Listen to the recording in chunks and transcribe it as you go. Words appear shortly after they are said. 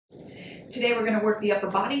Today we're going to work the upper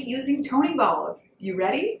body using toning balls. You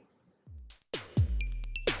ready?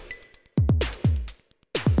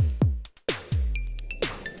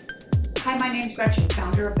 Hi, my name's Gretchen,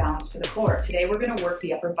 founder of Balance to the Core. Today we're going to work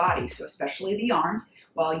the upper body, so especially the arms,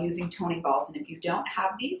 while using toning balls. And if you don't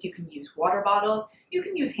have these, you can use water bottles, you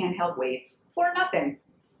can use handheld weights, or nothing.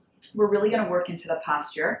 We're really going to work into the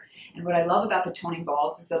posture. And what I love about the toning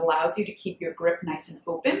balls is it allows you to keep your grip nice and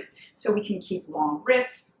open, so we can keep long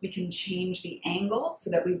wrists, we can change the angle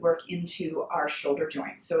so that we work into our shoulder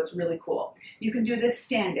joint. So it's really cool. You can do this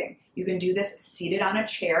standing, you can do this seated on a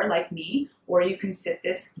chair like me, or you can sit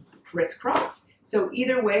this crisscross. So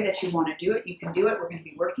either way that you want to do it, you can do it. We're going to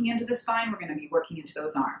be working into the spine, we're going to be working into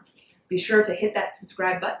those arms. Be sure to hit that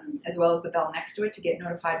subscribe button as well as the bell next to it to get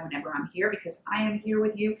notified whenever I'm here, because I am here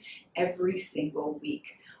with you every single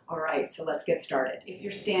week. All right, so let's get started. If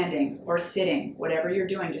you're standing or sitting, whatever you're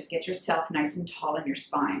doing, just get yourself nice and tall in your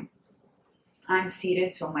spine. I'm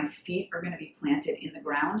seated, so my feet are going to be planted in the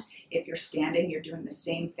ground. If you're standing, you're doing the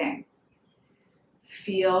same thing.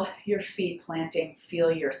 Feel your feet planting,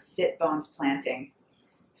 feel your sit bones planting,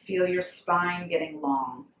 feel your spine getting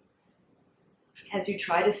long. As you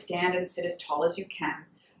try to stand and sit as tall as you can,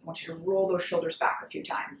 I want you to roll those shoulders back a few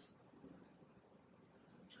times.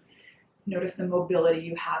 Notice the mobility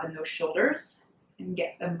you have in those shoulders and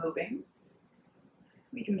get them moving.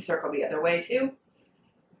 We can circle the other way too.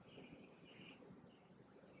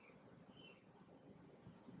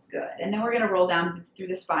 Good, and then we're going to roll down through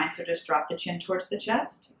the spine, so just drop the chin towards the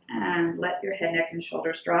chest and let your head, neck, and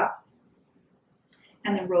shoulders drop.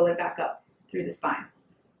 And then roll it back up through the spine.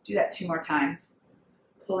 Do that 2 more times.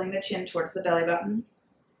 Pulling the chin towards the belly button,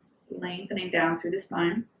 lengthening down through the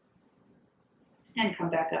spine, and come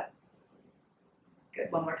back up. Good,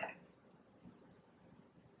 1 more time.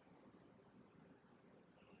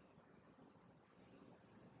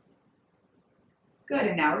 Good,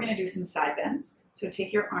 and now we're going to do some side bends. So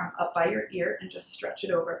take your arm up by your ear and just stretch it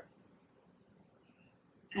over.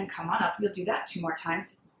 And come on up. You'll do that 2 more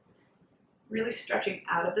times. Really stretching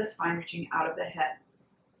out of the spine, reaching out of the head.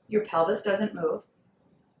 Your pelvis doesn't move.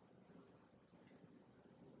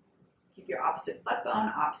 Keep your opposite butt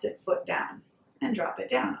bone, opposite foot down, and drop it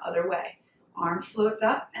down, other way. Arm floats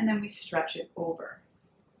up, and then we stretch it over.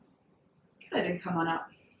 Good, and come on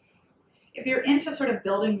up. If you're into sort of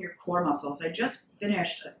building your core muscles, I just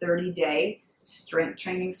finished a 30-day strength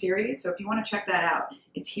training series, so if you want to check that out,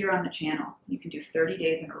 it's here on the channel. You can do 30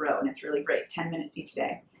 days in a row, and it's really great, 10 minutes each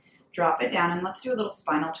day. Drop it down, and let's do a little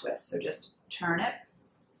spinal twist. So just turn it,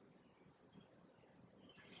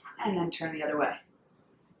 and then turn the other way.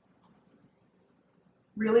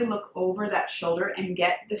 Really look over that shoulder and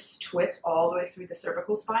get this twist all the way through the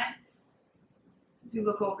cervical spine. As you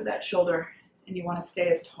look over that shoulder, and you want to stay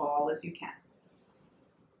as tall as you can.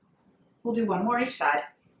 We'll do 1 more each side.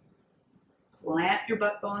 Plant your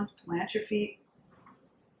butt bones, plant your feet.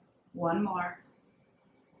 1 more.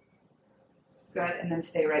 Good, and then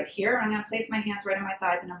stay right here. I'm going to place my hands right on my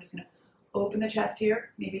thighs, and I'm just going to open the chest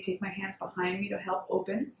here. Maybe take my hands behind me to help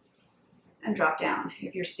open. And drop down.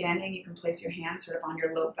 If you're standing, you can place your hands sort of on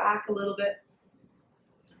your low back a little bit.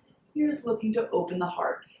 You're just looking to open the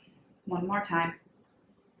heart. 1 more time.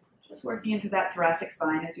 Just working into that thoracic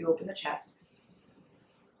spine as you open the chest.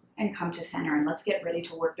 And come to center, and let's get ready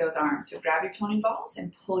to work those arms. So grab your toning balls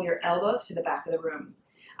and pull your elbows to the back of the room.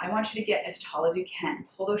 I want you to get as tall as you can.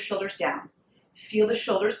 Pull those shoulders down. Feel the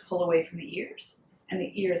shoulders pull away from the ears, and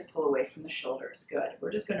the ears pull away from the shoulders. Good.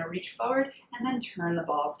 We're just going to reach forward and then turn the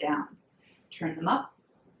balls down. Turn them up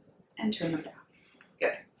and turn them down.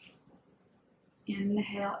 Good.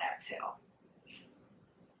 Inhale, exhale.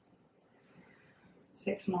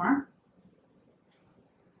 6 more.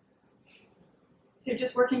 So you're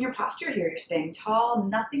just working your posture here. You're staying tall,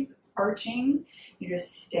 nothing's arching. You're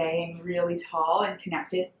just staying really tall and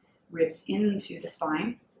connected, ribs into the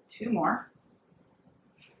spine. 2 more.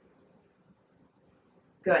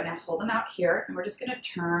 Good, now hold them out here, and we're just gonna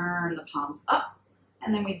turn the palms up,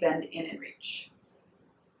 and then we bend in and reach.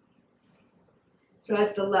 So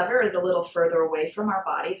as the lever is a little further away from our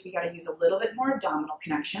bodies, we got to use a little bit more abdominal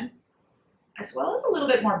connection, as well as a little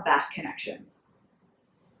bit more back connection.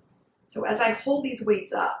 So as I hold these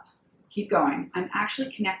weights up, keep going, I'm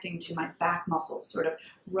actually connecting to my back muscles, sort of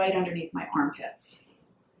right underneath my armpits.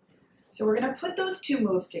 So we're going to put those 2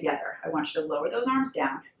 moves together. I want you to lower those arms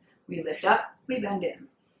down. We lift up, we bend in.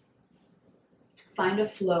 Find a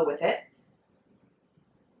flow with it.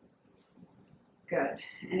 Good.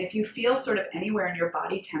 And if you feel sort of anywhere in your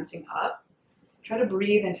body tensing up, try to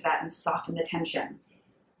breathe into that and soften the tension.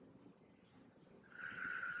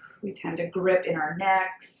 We tend to grip in our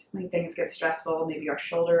necks when things get stressful, maybe our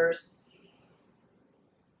shoulders.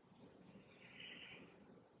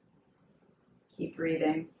 Keep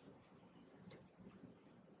breathing.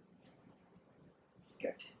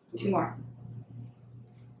 Good. 2 more.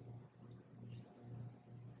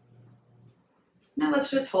 Now let's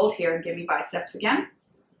just hold here and give me biceps again.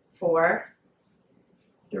 4,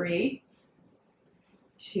 3,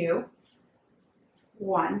 2,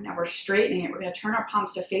 1. Now we're straightening it. We're going to turn our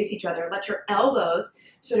palms to face each other. Let your elbows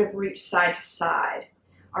sort of reach side to side.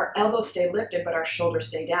 Our elbows stay lifted, but our shoulders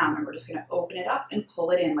stay down. And we're just going to open it up and pull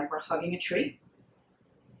it in like we're hugging a tree.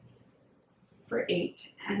 For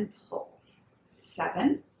 8, and pull.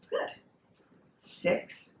 7, good.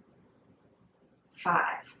 6,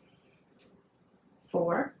 5,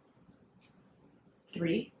 4,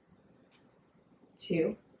 3,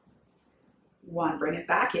 2, 1. Bring it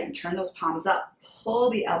back in. Turn those palms up. Pull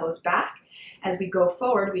the elbows back. As we go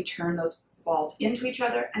forward, we turn those balls into each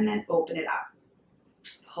other and then open it up.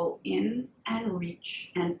 Pull in and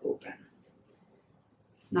reach and open.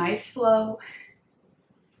 Nice flow.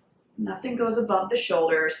 Nothing goes above the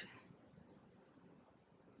shoulders.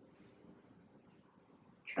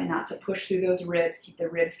 Try not to push through those ribs. Keep the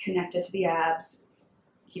ribs connected to the abs.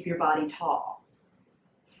 Keep your body tall.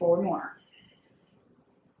 4 more.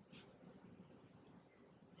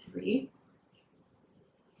 3,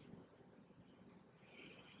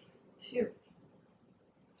 2,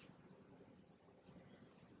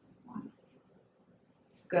 1.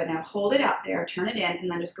 Good. Now hold it out there. Turn it in, and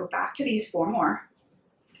then just go back to these 4 more.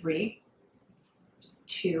 3,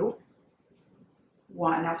 2,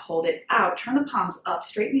 1. Now hold it out. Turn the palms up.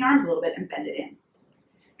 Straighten the arms a little bit and bend it in.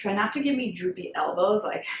 Try not to give me droopy elbows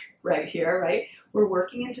like right here, right? We're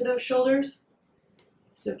working into those shoulders.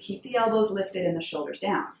 So keep the elbows lifted and the shoulders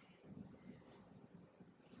down.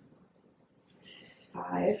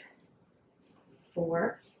 5,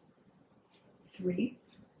 4, 3,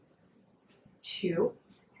 2. You're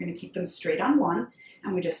going to keep them straight on 1,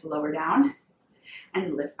 and we just lower down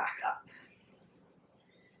and lift back up.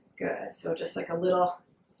 Good. So just like a little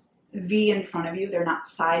V in front of you. They're not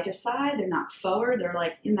side to side. They're not forward. They're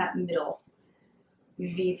like in that middle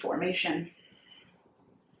V formation.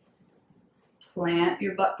 Plant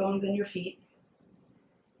your butt bones in your feet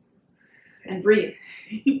and breathe.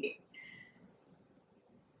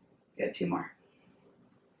 Good. 2 more.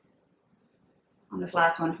 On this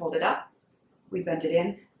last one, hold it up. We bend it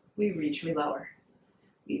in. We reach, we lower.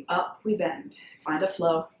 We up, we bend. Find a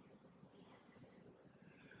flow.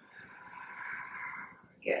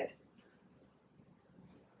 Good.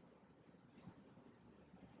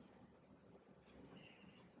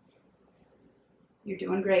 You're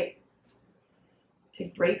doing great.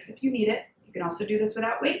 Take breaks if you need it. You can also do this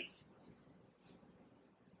without weights.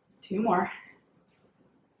 2 more.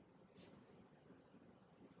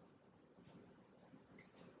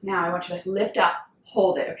 Now I want you to lift up,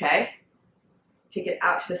 hold it, okay? Take it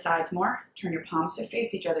out to the sides more. Turn your palms to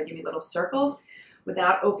face each other. Give me little circles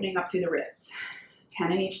without opening up through the ribs.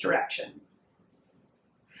 10 in each direction.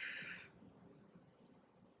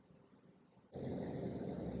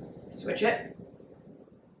 Switch it.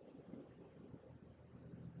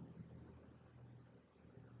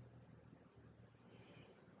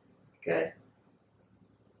 Good.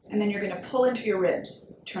 And then you're going to pull into your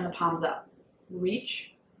ribs. Turn the palms up.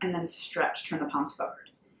 Reach and then stretch. Turn the palms forward.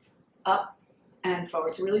 Up and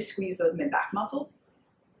forward. So really squeeze those mid-back muscles.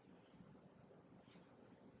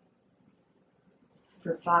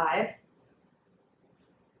 For 5,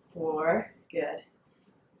 4, good.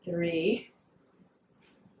 3,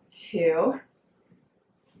 2,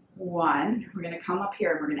 1. We're going to come up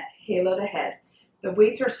here and we're going to halo the head. The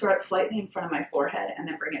weights are slightly in front of my forehead and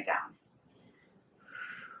then bring it down.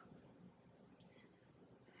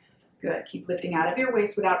 Good. Keep lifting out of your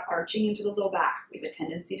waist without arching into the low back. We have a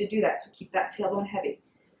tendency to do that, so keep that tailbone heavy.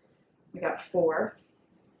 We got 4,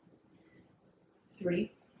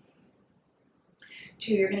 3,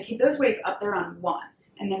 2. You're going to keep those weights up there on 1.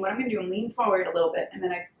 And then what I'm going to do, I'm lean forward a little bit, and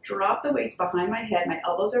then I drop the weights behind my head. My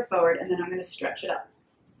elbows are forward, and then I'm going to stretch it up.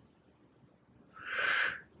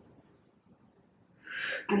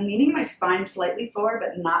 I'm leaning my spine slightly forward,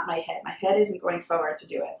 but not my head. My head isn't going forward to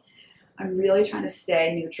do it. I'm really trying to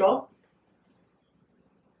stay neutral.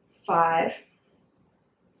 5,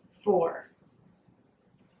 4,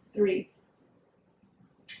 3,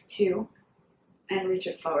 2, and reach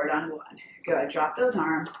it forward on 1. Good. Drop those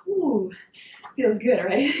arms. Ooh, feels good,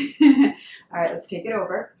 right? All right, let's take it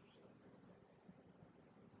over.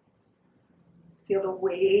 Feel the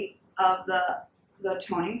weight of the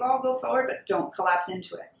toning ball go forward, but don't collapse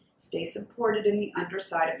into it. Stay supported in the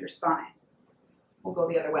underside of your spine. We'll go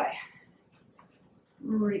the other way.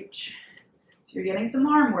 Reach. So you're getting some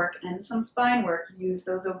arm work and some spine work. Use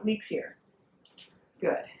those obliques here.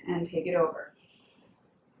 Good. And take it over.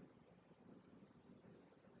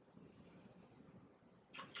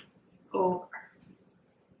 over.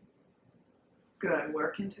 Good,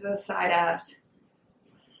 work into those side abs.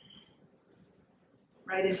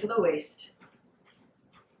 Right into the waist.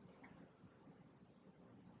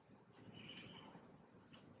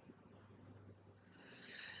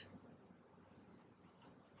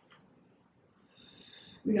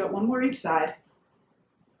 We got one more each side.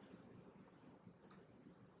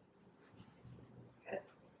 Good.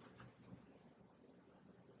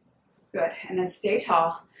 Good, and then stay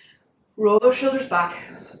tall. Roll those shoulders back,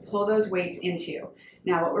 pull those weights into you.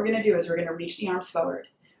 Now what we're gonna do is we're gonna reach the arms forward.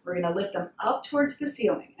 We're gonna lift them up towards the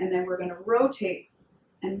ceiling, and then we're gonna rotate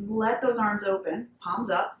and let those arms open, palms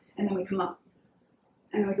up, and then we come up.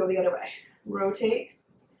 And then we go the other way. Rotate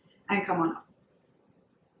and come on up.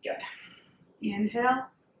 Good. Inhale,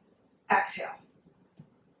 exhale.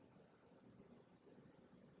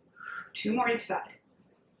 2 more each side.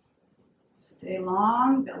 Stay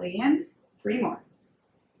long, belly in. 3 more.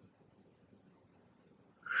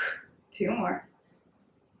 2 more.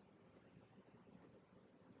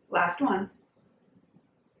 Last one.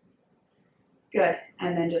 Good,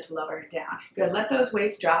 and then just lower it down. Good, let those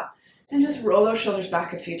weights drop and just roll those shoulders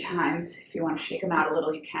back a few times. If you want to shake them out a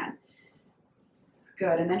little, you can.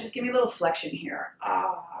 Good, and then just give me a little flexion here.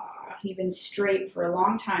 You've been straight for a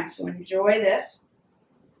long time, so enjoy this.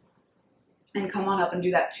 And come on up and do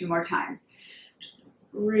that 2 more times. Just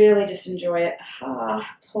really just enjoy it.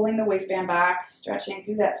 Pulling the waistband back, stretching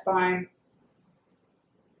through that spine.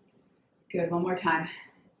 Good, 1 more time.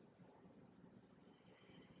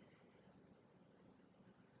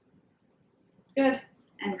 Good,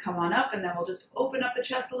 and come on up, and then we'll just open up the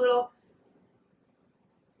chest a little.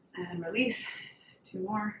 And release. 2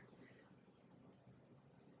 more.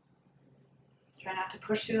 Try not to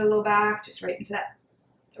push through the low back, just right into that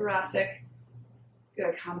thoracic.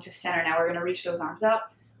 Good, come to center. Now we're gonna reach those arms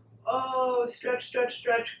up. Oh, stretch, stretch,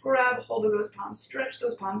 stretch. Grab hold of those palms, stretch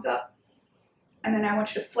those palms up. And then I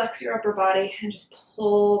want you to flex your upper body and just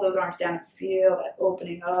pull those arms down and feel that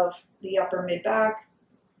opening of the upper mid-back.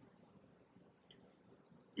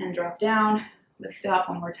 And drop down, lift up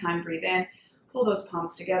 1 more time, breathe in, pull those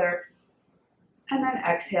palms together. And then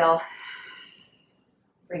exhale,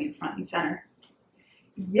 bring it front and center.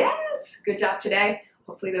 Yes, good job today.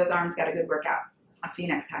 Hopefully those arms got a good workout. I'll see you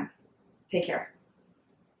next time. Take care.